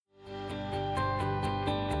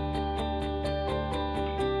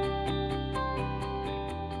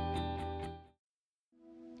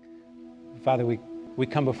Father, we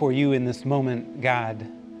come before you in this moment, God,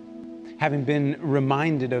 having been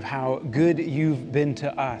reminded of how good you've been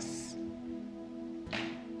to us.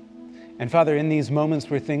 And Father, in these moments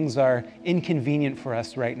where things are inconvenient for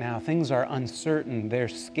us right now, things are uncertain, they're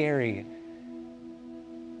scary.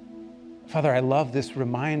 Father, I love this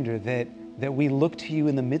reminder that we look to you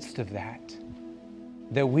in the midst of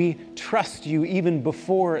that we trust you even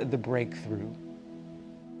before the breakthrough.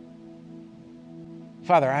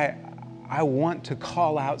 Father, I want to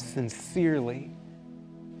call out sincerely,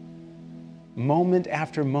 moment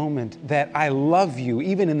after moment, that I love you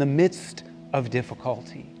even in the midst of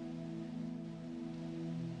difficulty.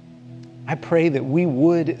 I pray that we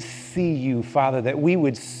would see you, Father, that we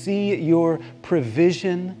would see your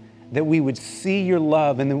provision, that we would see your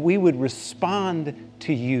love, and that we would respond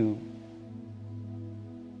to you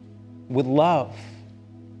with love,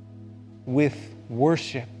 with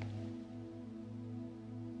worship.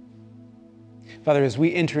 Father, as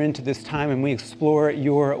we enter into this time and we explore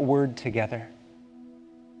your word together,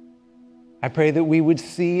 I pray that we would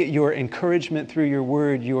see your encouragement through your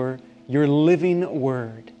word, your living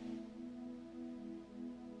word.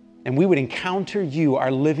 And we would encounter you,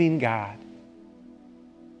 our living God.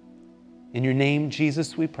 In your name,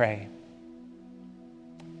 Jesus, we pray.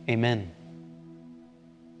 Amen.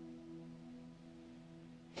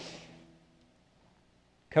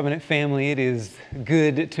 Covenant family, it is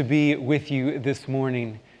good to be with you this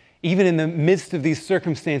morning. Even in the midst of these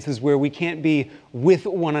circumstances where we can't be with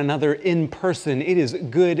one another in person, it is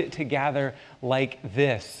good to gather like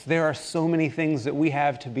this. There are so many things that we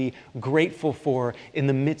have to be grateful for in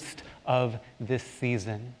the midst of this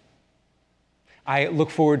season. I look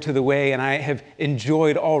forward to the way, and I have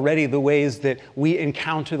enjoyed already the ways that we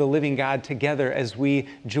encounter the living God together as we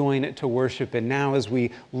join to worship, and now as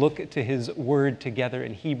we look to his word together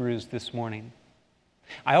in Hebrews this morning.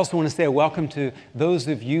 I also want to say a welcome to those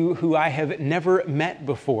of you who I have never met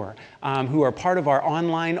before, who are part of our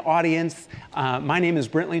online audience. My name is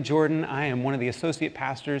Brentley Jordan. I am one of the associate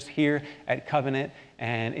pastors here at Covenant,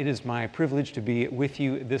 and it is my privilege to be with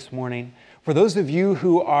you this morning. For those of you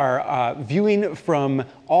who are viewing from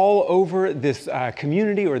all over this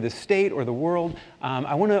community or this state or the world,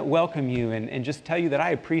 I want to welcome you and just tell you that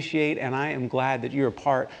I appreciate and I am glad that you're a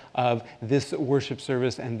part of this worship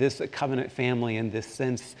service and this covenant family in this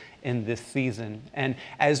sense in this season. And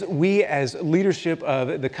as we as leadership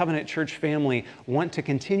of the Covenant Church family want to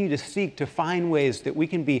continue to seek to find ways that we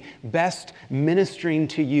can be best ministering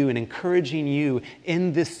to you and encouraging you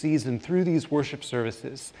in this season through these worship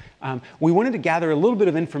services, we wanted to gather a little bit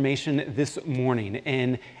of information this morning.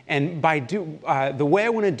 And the way I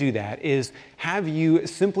want to do that is have you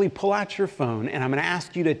simply pull out your phone, and I'm going to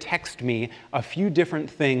ask you to text me a few different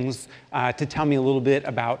things to tell me a little bit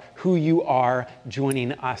about who you are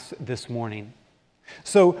joining us this morning.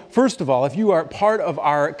 So first of all, if you are part of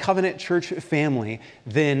our Covenant Church family,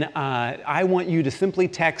 then I want you to simply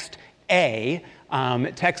text A.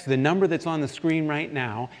 Text the number that's on the screen right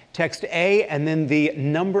now, text A, and then the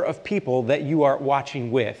number of people that you are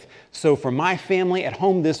watching with. So for my family at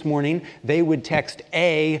home this morning, they would text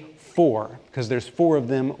A4, because there's 4 of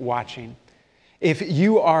them watching. If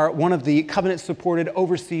you are one of the Covenant-supported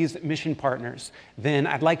overseas mission partners, then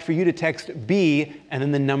I'd like for you to text B, and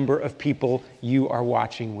then the number of people you are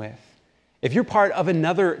watching with. If you're part of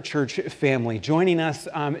another church family joining us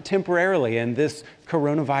temporarily in this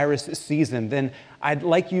coronavirus season, then I'd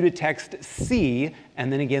like you to text C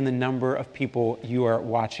and then again the number of people you are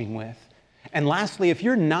watching with. And lastly, if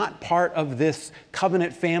you're not part of this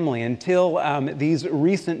covenant family until these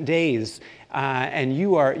recent days, and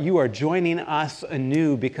you are joining us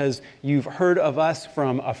anew because you've heard of us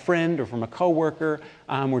from a friend or from a coworker,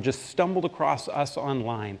 or just stumbled across us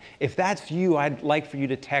online. If that's you, I'd like for you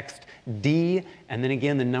to text D and then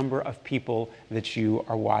again the number of people that you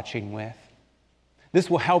are watching with. This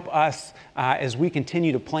will help us as we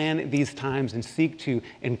continue to plan these times and seek to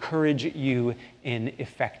encourage you in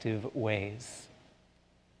effective ways.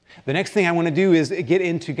 The next thing I want to do is get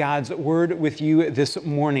into God's Word with you this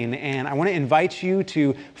morning, and I want to invite you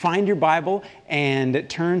to find your Bible and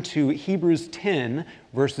turn to Hebrews 10,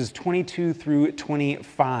 verses 22 through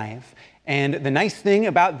 25. And the nice thing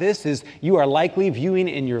about this is you are likely viewing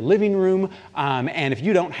in your living room, and if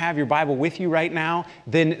you don't have your Bible with you right now,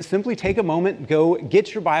 then simply take a moment, go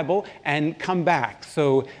get your Bible, and come back.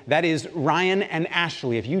 So that is Ryan and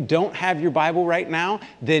Ashley. If you don't have your Bible right now,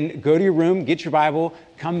 then go to your room, get your Bible,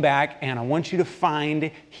 come back, and I want you to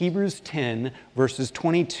find Hebrews 10, verses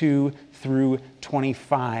 22 through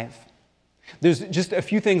 25. There's just a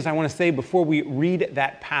few things I want to say before we read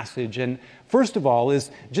that passage. And first of all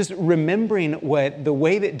is just remembering the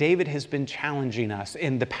way that David has been challenging us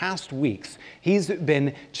in the past weeks. He's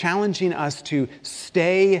been challenging us to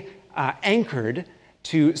stay anchored,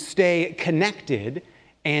 to stay connected,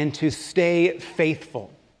 and to stay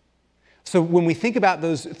faithful. So when we think about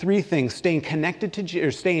those three things, staying anchored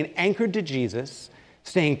to Jesus,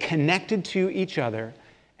 staying connected to each other,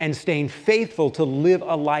 and staying faithful to live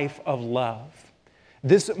a life of love.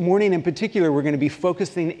 This morning in particular, we're going to be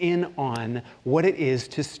focusing in on what it is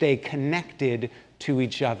to stay connected to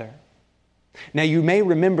each other. Now, you may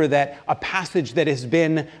remember that a passage that has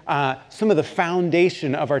been some of the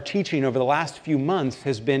foundation of our teaching over the last few months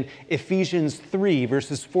has been Ephesians 3,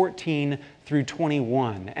 verses 14 through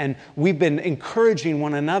 21. And we've been encouraging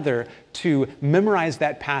one another to memorize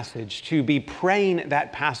that passage, to be praying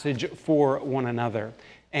that passage for one another.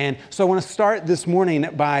 And so I want to start this morning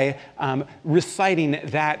by reciting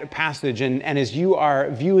that passage. And as you are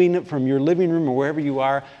viewing from your living room or wherever you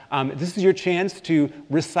are, this is your chance to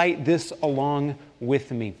recite this along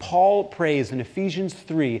with me. Paul prays in Ephesians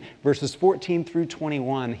 3, verses 14 through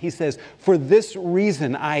 21. He says, "For this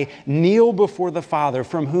reason I kneel before the Father,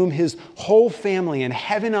 from whom his whole family in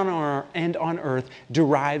heaven and on earth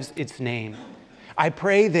derives its name. I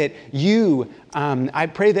pray that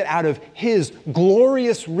out of his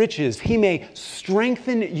glorious riches, he may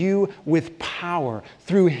strengthen you with power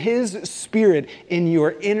through his Spirit in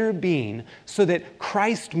your inner being, so that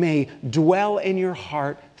Christ may dwell in your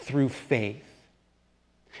heart through faith.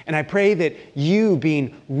 And I pray that you,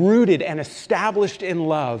 being rooted and established in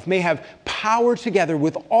love, may have power together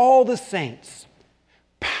with all the saints.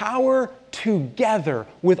 Power together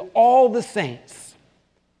with all the saints.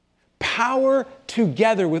 Power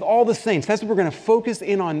together with all the saints. That's what we're going to focus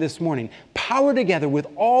in on this morning. Power together with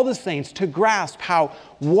all the saints to grasp how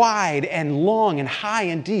wide and long and high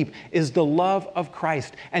and deep is the love of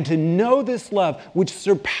Christ, and to know this love which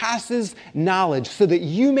surpasses knowledge, so that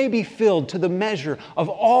you may be filled to the measure of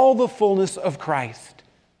all the fullness of Christ.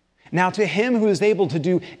 Now to him who is able to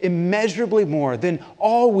do immeasurably more than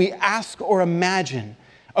all we ask or imagine,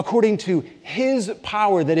 according to his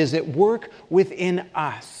power that is at work within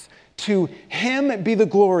us. To him be the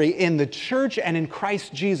glory in the church and in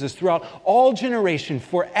Christ Jesus throughout all generation,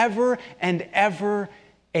 forever and ever.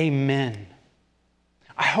 Amen."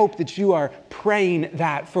 I hope that you are praying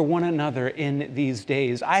that for one another in these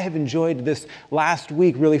days. I have enjoyed this last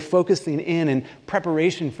week really focusing in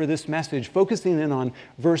preparation for this message, focusing in on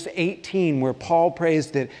verse 18, where Paul prays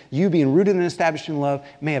that you, being rooted and established in love,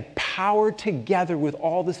 may have power together with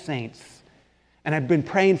all the saints. And I've been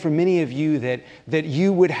praying for many of you that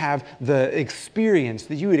you would have the experience,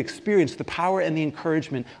 that you would experience the power and the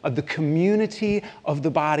encouragement of the community of the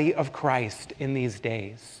body of Christ in these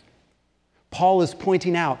days. Paul is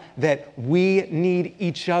pointing out that we need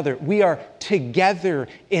each other. We are together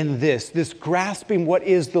in this grasping what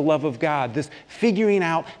is the love of God, this figuring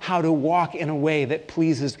out how to walk in a way that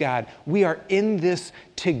pleases God. We are in this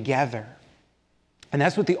together. And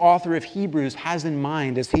that's what the author of Hebrews has in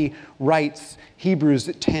mind as he writes Hebrews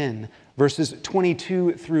 10, verses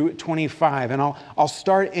 22 through 25. And I'll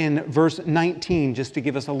start in verse 19 just to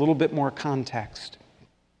give us a little bit more context.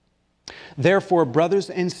 "Therefore, brothers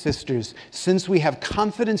and sisters, since we have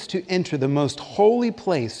confidence to enter the most holy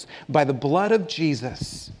place by the blood of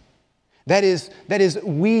Jesus," That is,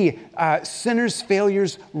 we, sinners,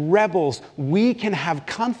 failures, rebels, we can have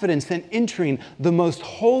confidence in entering the most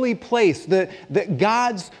holy place, that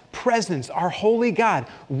God's presence, our holy God.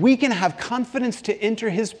 We can have confidence to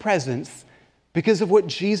enter his presence because of what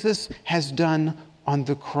Jesus has done on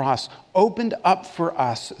the cross, opened up for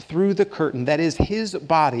us through the curtain, that is his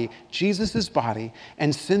body, Jesus' body.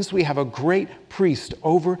 And since we have a great priest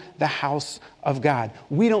over the house of God,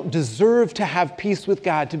 we don't deserve to have peace with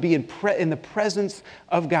God, to be in the presence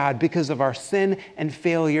of God because of our sin and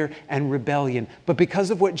failure and rebellion. But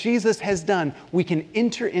because of what Jesus has done, we can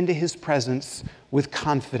enter into his presence with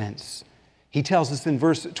confidence. He tells us in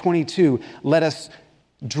verse 22, "Let us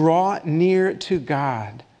draw near to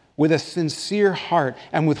God with a sincere heart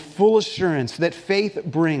and with full assurance that faith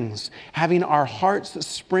brings, having our hearts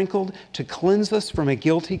sprinkled to cleanse us from a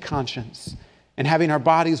guilty conscience, and having our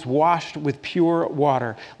bodies washed with pure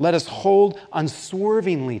water. Let us hold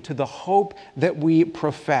unswervingly to the hope that we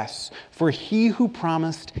profess, for he who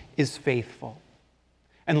promised is faithful.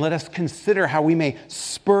 And let us consider how we may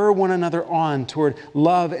spur one another on toward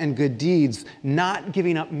love and good deeds, not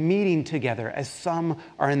giving up meeting together as some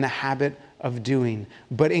are in the habit of doing,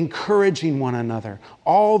 but encouraging one another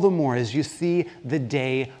all the more as you see the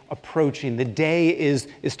day approaching. The day is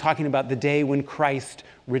talking about the day when Christ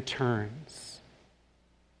returns.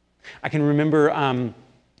 I can remember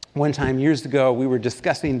one time years ago, we were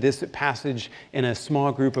discussing this passage in a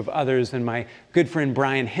small group of others, and my good friend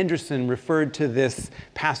Brian Henderson referred to this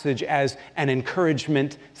passage as an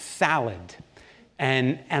encouragement salad.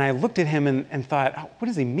 And I looked at him and thought, oh, what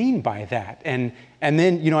does he mean by that? And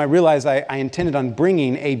then, I realized I intended on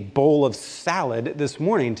bringing a bowl of salad this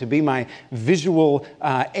morning to be my visual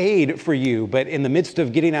aid for you. But in the midst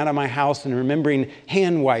of getting out of my house and remembering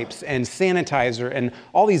hand wipes and sanitizer and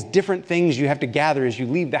all these different things you have to gather as you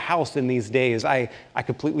leave the house in these days, I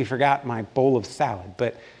completely forgot my bowl of salad.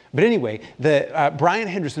 But anyway, Brian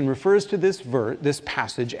Henderson refers to this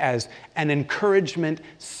passage as an encouragement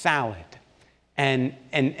salad. And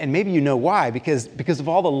maybe you know why, because of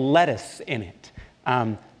all the lettuce in it.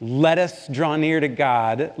 Let us draw near to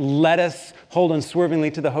God. Let us hold unswervingly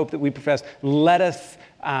to the hope that we profess. Let us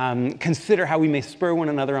consider how we may spur one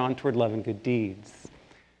another on toward love and good deeds.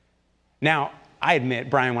 Now, I admit,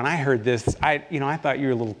 Brian, when I heard this, I thought you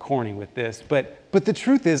were a little corny with this, but the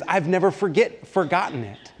truth is I've never forgotten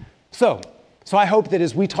it. So I hope that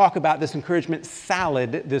as we talk about this encouragement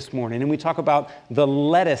salad this morning and we talk about the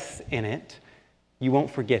lettuce in it, you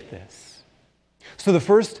won't forget this. So the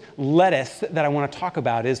first lettuce that I want to talk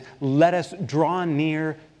about is let us draw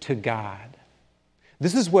near to God.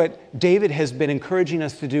 This is what David has been encouraging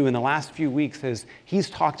us to do in the last few weeks as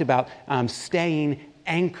he's talked about staying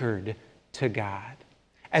anchored to God.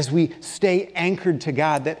 As we stay anchored to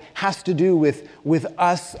God, that has to do with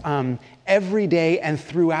us every day and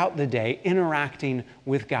throughout the day interacting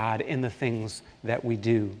with God in the things that we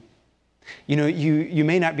do. You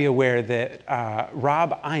may not be aware that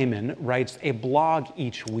Rob Iman writes a blog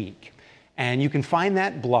each week. And you can find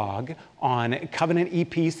that blog on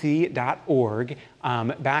covenantepc.org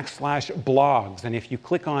 /blogs. And if you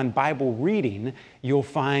click on Bible reading, you'll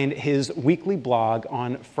find his weekly blog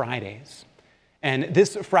on Fridays. And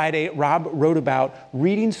this Friday, Rob wrote about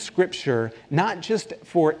reading Scripture not just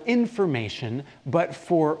for information, but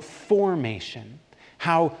for formation.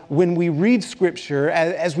 How when we read Scripture,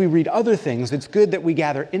 as we read other things, it's good that we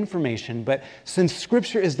gather information, but since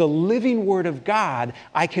Scripture is the living Word of God,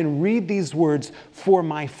 I can read these words for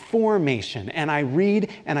my formation. And I read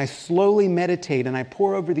and I slowly meditate and I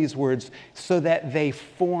pore over these words so that they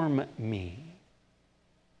form me.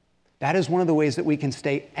 That is one of the ways that we can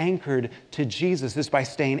stay anchored to Jesus, is by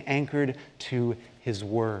staying anchored to His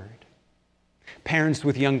Word. Parents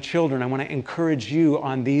with young children, I want to encourage you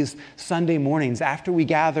on these Sunday mornings after we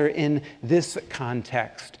gather in this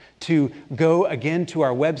context to go again to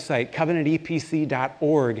our website,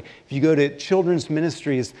 covenantepc.org. If you go to Children's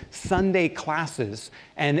Ministries Sunday classes,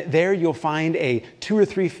 and there you'll find a 2 or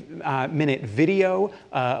 3 minute video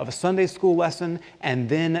of a Sunday school lesson, and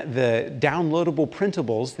then the downloadable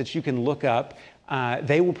printables that you can look up.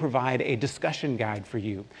 They will provide a discussion guide for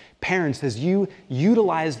you. Parents, as you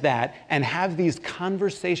utilize that and have these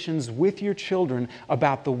conversations with your children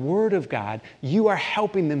about the Word of God, you are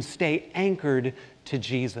helping them stay anchored to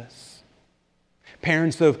Jesus.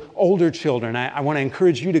 Parents of older children, I want to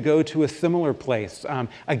encourage you to go to a similar place.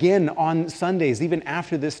 Again, on Sundays, even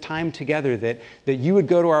after this time together, that you would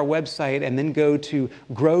go to our website and then go to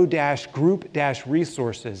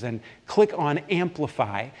grow-group-resources and click on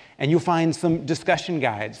Amplify, and you'll find some discussion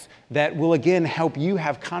guides that will again help you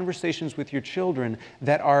have conversations with your children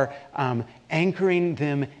that are anchoring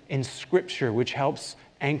them in Scripture, which helps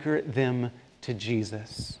anchor them to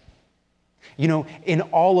Jesus. In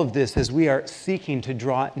all of this, as we are seeking to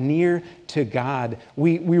draw near to God,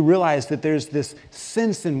 we realize that there's this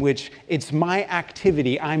sense in which it's my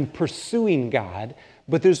activity, I'm pursuing God,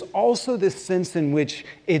 but there's also this sense in which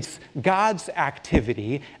it's God's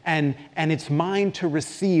activity and it's mine to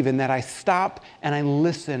receive, and that I stop and I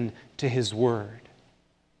listen to His Word.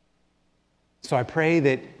 So I pray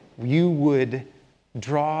that you would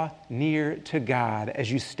draw near to God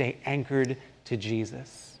as you stay anchored to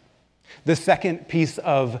Jesus. The second piece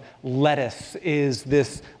of lettuce is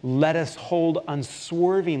this: let us hold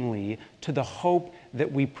unswervingly to the hope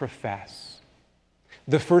that we profess.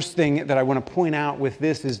 The first thing that I want to point out with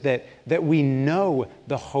this is that we know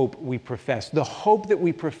the hope we profess. The hope that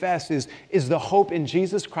we profess is the hope in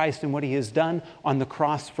Jesus Christ and what He has done on the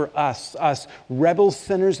cross for us rebels,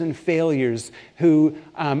 sinners, and failures who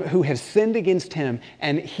have sinned against Him.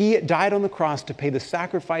 And He died on the cross to pay the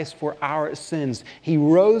sacrifice for our sins. He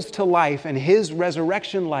rose to life, and His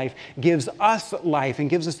resurrection life gives us life and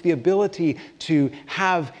gives us the ability to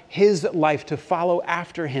have His life, to follow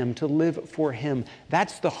after Him, to live for Him. That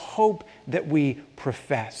That's the hope that we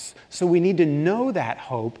profess. So we need to know that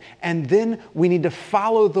hope, and then we need to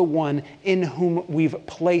follow the one in whom we've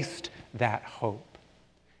placed that hope.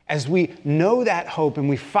 As we know that hope and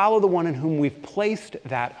we follow the one in whom we've placed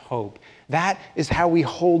that hope, that is how we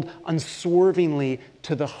hold unswervingly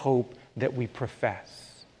to the hope that we profess.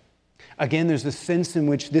 Again, there's a sense in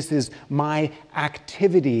which this is my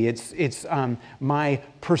activity. It's my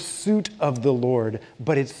pursuit of the Lord,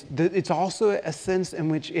 but it's also a sense in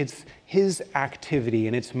which it's His activity,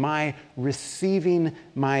 and it's my receiving,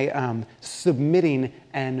 my submitting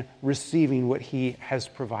and receiving what He has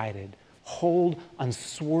provided. Hold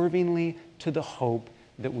unswervingly to the hope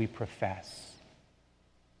that we profess.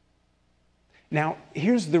 Now,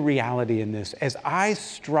 here's the reality in this. As I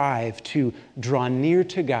strive to draw near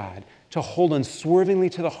to God, to hold unswervingly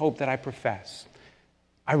to the hope that I profess,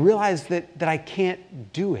 I realize that I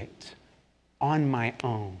can't do it on my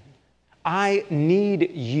own. I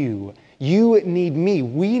need you. You need me.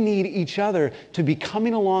 We need each other to be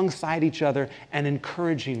coming alongside each other and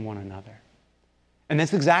encouraging one another. And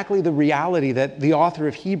that's exactly the reality that the author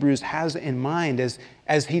of Hebrews has in mind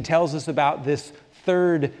as he tells us about this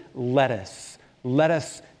third let us. Let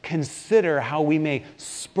us consider how we may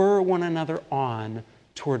spur one another on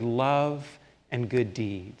toward love and good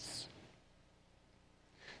deeds.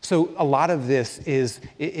 So a lot of this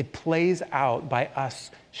it plays out by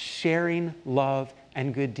us sharing love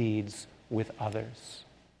and good deeds with others.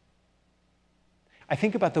 I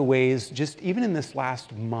think about the ways, just even in this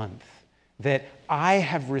last month, that I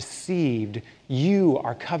have received you,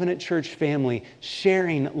 our Covenant Church family,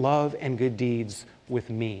 sharing love and good deeds with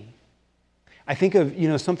me. I think of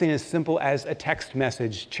something as simple as a text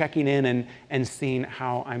message, checking in and seeing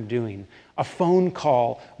how I'm doing. A phone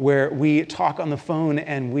call where we talk on the phone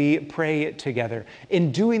and we pray together.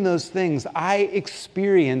 In doing those things, I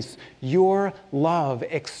experience your love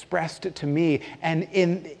expressed to me. And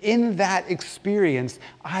in that experience,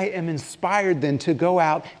 I am inspired then to go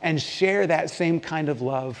out and share that same kind of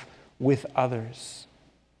love with others.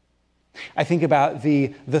 I think about the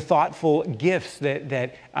thoughtful gifts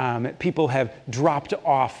that people have dropped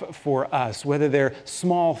off for us, whether they're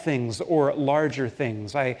small things or larger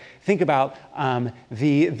things. I think about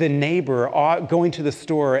the neighbor going to the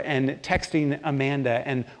store and texting Amanda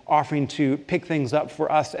and offering to pick things up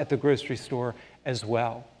for us at the grocery store as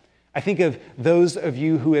well. I think of those of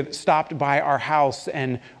you who have stopped by our house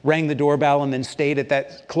and rang the doorbell and then stayed at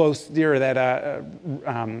that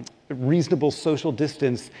reasonable social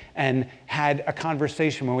distance and had a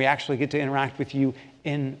conversation where we actually get to interact with you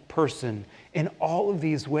in person. In all of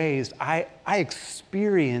these ways, I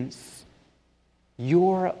experience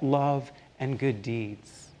your love and good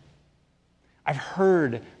deeds. I've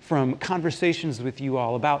heard from conversations with you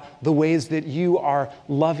all about the ways that you are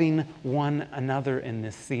loving one another in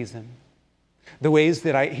this season. The ways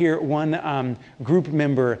that I hear one group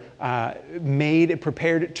member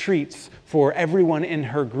prepared treats for everyone in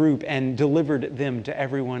her group and delivered them to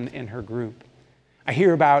everyone in her group. I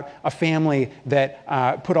hear about a family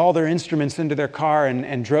that put all their instruments into their car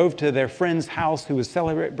and drove to their friend's house who was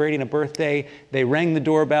celebrating a birthday. They rang the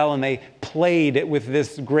doorbell and they played with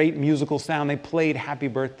this great musical sound. They played Happy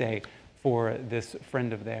Birthday for this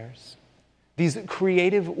friend of theirs. These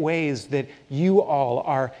creative ways that you all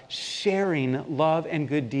are sharing love and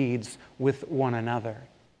good deeds with one another.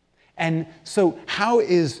 And so how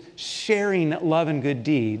is sharing love and good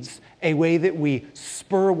deeds a way that we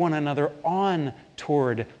spur one another on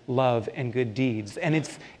toward love and good deeds? And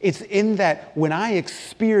it's in that when I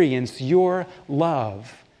experience your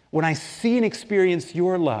love, when I see and experience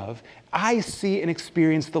your love, I see and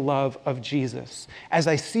experience the love of Jesus. As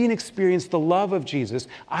I see and experience the love of Jesus,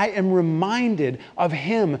 I am reminded of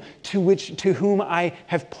Him to whom I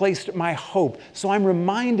have placed my hope. So I'm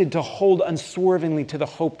reminded to hold unswervingly to the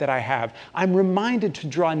hope that I have. I'm reminded to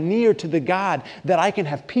draw near to the God that I can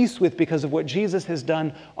have peace with because of what Jesus has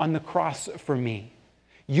done on the cross for me.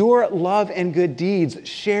 Your love and good deeds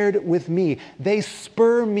shared with me, they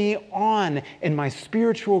spur me on in my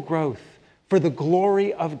spiritual growth for the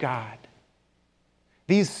glory of God.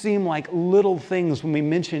 These seem like little things when we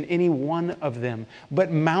mention any one of them,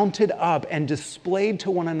 but mounted up and displayed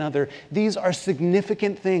to one another, these are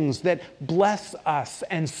significant things that bless us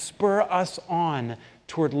and spur us on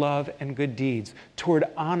toward love and good deeds, toward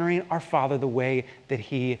honoring our Father the way that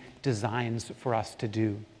He designs for us to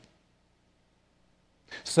do.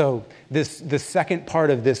 So the second part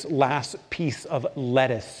of this last piece of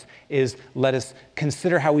lettuce is let us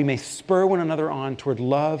consider how we may spur one another on toward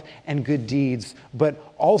love and good deeds,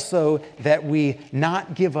 but also that we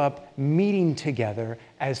not give up meeting together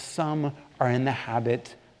as some are in the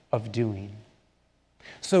habit of doing.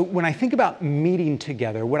 So when I think about meeting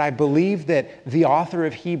together, what I believe that the author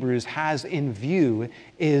of Hebrews has in view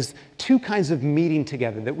is two kinds of meeting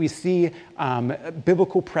together that we see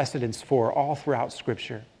biblical precedents for all throughout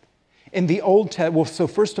Scripture. In the Old Testament, so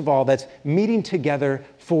first of all, that's meeting together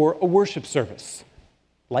for a worship service.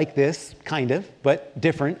 Like this, kind of, but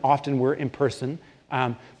different. Often we're in person.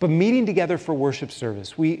 But meeting together for worship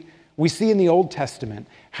service. We see in the Old Testament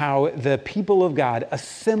how the people of God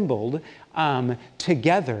assembled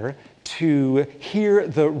together to hear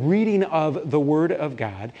the reading of the Word of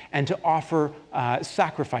God and to offer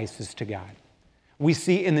sacrifices to God. We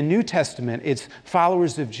see in the New Testament, it's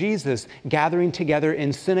followers of Jesus gathering together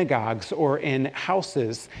in synagogues or in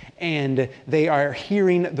houses, and they are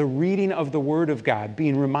hearing the reading of the Word of God,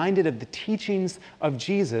 being reminded of the teachings of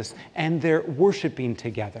Jesus, and they're worshiping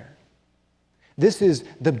together. This is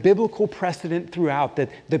the biblical precedent throughout,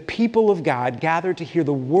 that the people of God gather to hear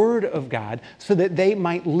the Word of God so that they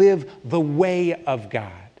might live the way of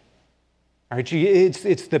God. All right,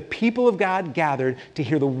 it's the people of God gathered to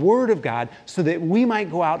hear the Word of God so that we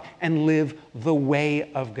might go out and live the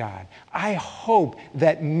way of God. I hope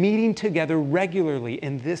that meeting together regularly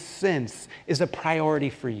in this sense is a priority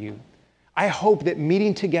for you. I hope that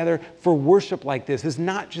meeting together for worship like this is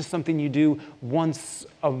not just something you do once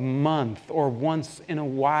a month or once in a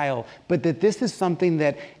while, but that this is something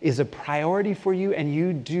that is a priority for you and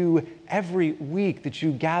you do every week, that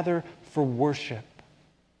you gather for worship.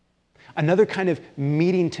 Another kind of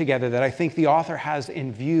meeting together that I think the author has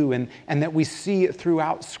in view and that we see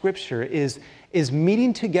throughout Scripture is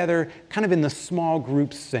meeting together kind of in the small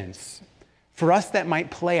group sense. For us, that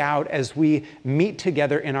might play out as we meet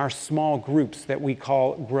together in our small groups that we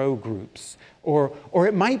call grow groups. Or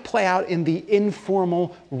it might play out in the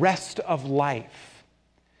informal rest of life.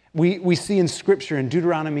 We see in Scripture, in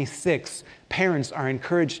Deuteronomy 6, parents are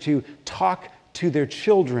encouraged to talk to their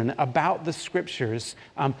children about the Scriptures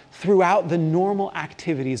throughout the normal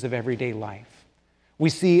activities of everyday life. We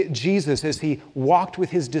see Jesus as he walked with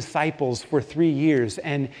his disciples for 3 years,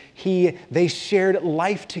 and they shared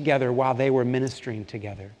life together while they were ministering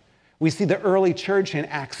together. We see the early church in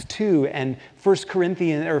Acts 2 and 1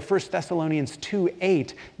 Thessalonians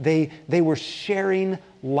 2:8. They were sharing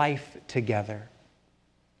life together.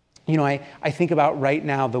 You know, I think about right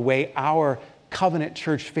now the way our Covenant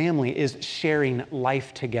Church family is sharing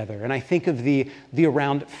life together. And I think of the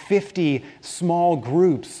around 50 small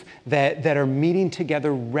groups that are meeting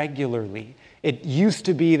together regularly. It used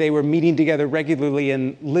to be they were meeting together regularly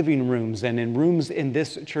in living rooms and in rooms in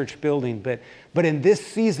this church building. But in this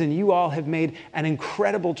season, you all have made an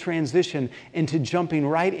incredible transition into jumping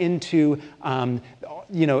right into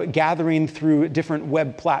gathering through different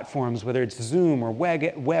web platforms, whether it's Zoom or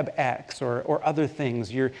WebEx or other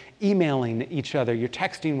things. You're emailing each other, you're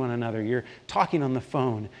texting one another, you're talking on the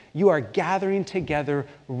phone. You are gathering together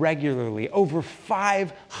regularly. Over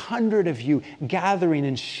 500 of you gathering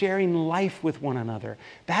and sharing life with one another.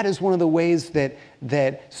 That is one of the ways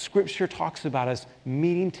that Scripture talks about us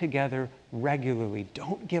meeting together regularly.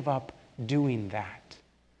 Don't give up doing that.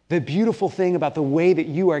 The beautiful thing about the way that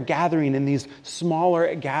you are gathering in these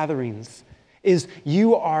smaller gatherings is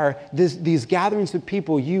you are these gatherings of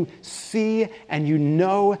people you see and you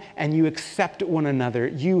know and you accept one another.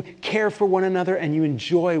 You care for one another and you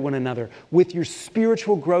enjoy one another with your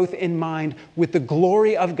spiritual growth in mind, with the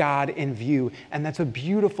glory of God in view. And that's a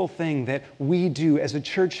beautiful thing that we do as a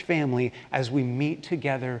church family as we meet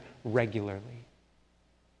together regularly.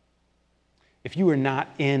 If you are not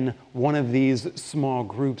in one of these small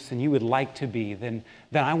groups and you would like to be, then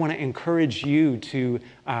I want to encourage you to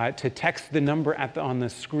text the number on the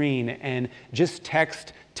screen and just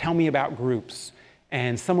text, "Tell me about groups."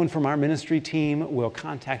 And someone from our ministry team will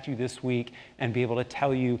contact you this week and be able to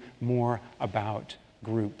tell you more about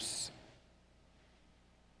groups.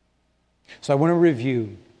 So I want to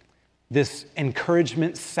review this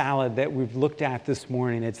encouragement salad that we've looked at this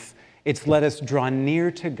morning. It's let us draw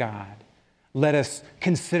near to God. Let us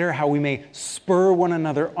consider how we may spur one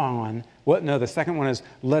another on. The second one is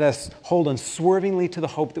let us hold unswervingly to the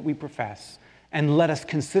hope that we profess. And let us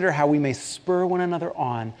consider how we may spur one another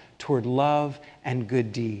on toward love and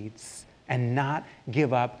good deeds and not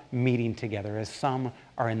give up meeting together as some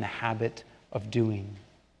are in the habit of doing.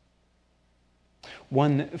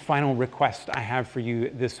 One final request I have for you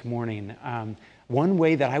this morning. One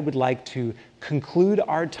way that I would like to conclude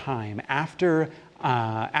our time after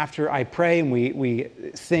I pray and we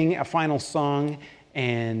sing a final song,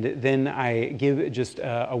 and then I give just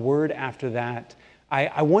a word after that.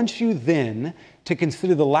 I want you then to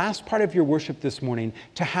consider the last part of your worship this morning,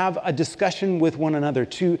 to have a discussion with one another,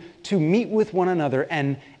 to meet with one another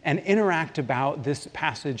and and interact about this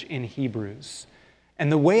passage in Hebrews. And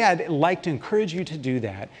the way I'd like to encourage you to do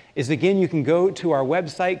that is, again, you can go to our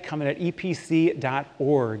website,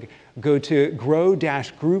 covenantepc.org, go to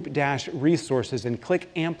grow-group-resources and click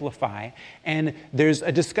Amplify. And there's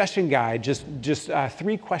a discussion guide, just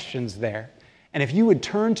 3 questions there. And if you would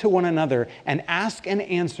turn to one another and ask and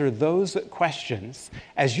answer those questions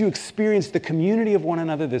as you experience the community of one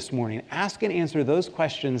another this morning, ask and answer those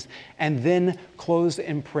questions and then close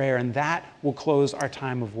in prayer. And that will close our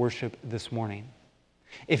time of worship this morning.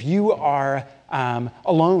 If you are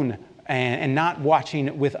alone and not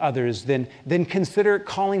watching with others, then consider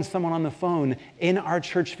calling someone on the phone in our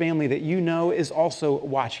church family that you know is also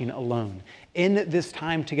watching alone. In this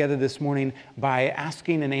time together this morning, by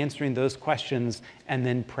asking and answering those questions and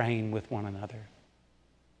then praying with one another.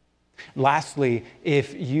 Lastly,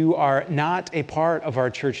 if you are not a part of our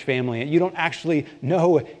church family, you don't actually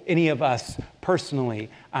know any of us personally,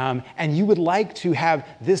 and you would like to have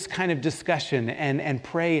this kind of discussion and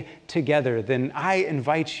pray together, then I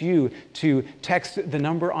invite you to text the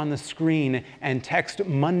number on the screen and text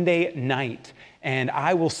Monday night. And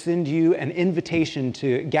I will send you an invitation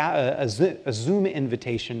to a Zoom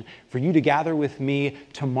invitation for you to gather with me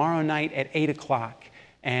tomorrow night at 8 o'clock.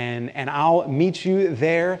 And I'll meet you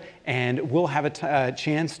there, and we'll have a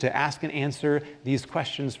chance to ask and answer these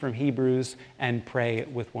questions from Hebrews and pray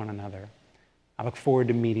with one another. I look forward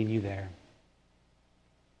to meeting you there.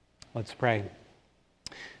 Let's pray.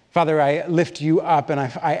 Father, I lift you up and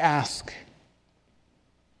I ask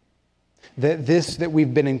that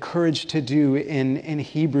we've been encouraged to do in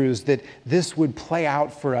Hebrews, that this would play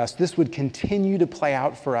out for us, this would continue to play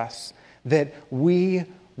out for us, that we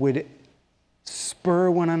would spur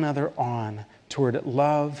one another on toward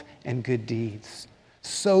love and good deeds,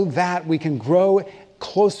 so that we can grow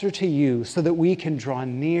closer to you, so that we can draw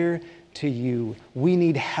near to you. We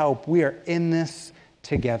need help. We are in this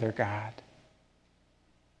together, God.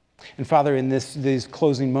 And Father, in these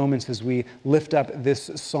closing moments as we lift up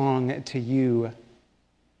this song to you,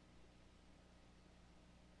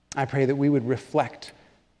 I pray that we would reflect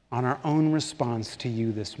on our own response to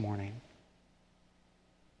you this morning.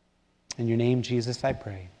 In your name, Jesus, I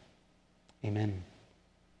pray. Amen.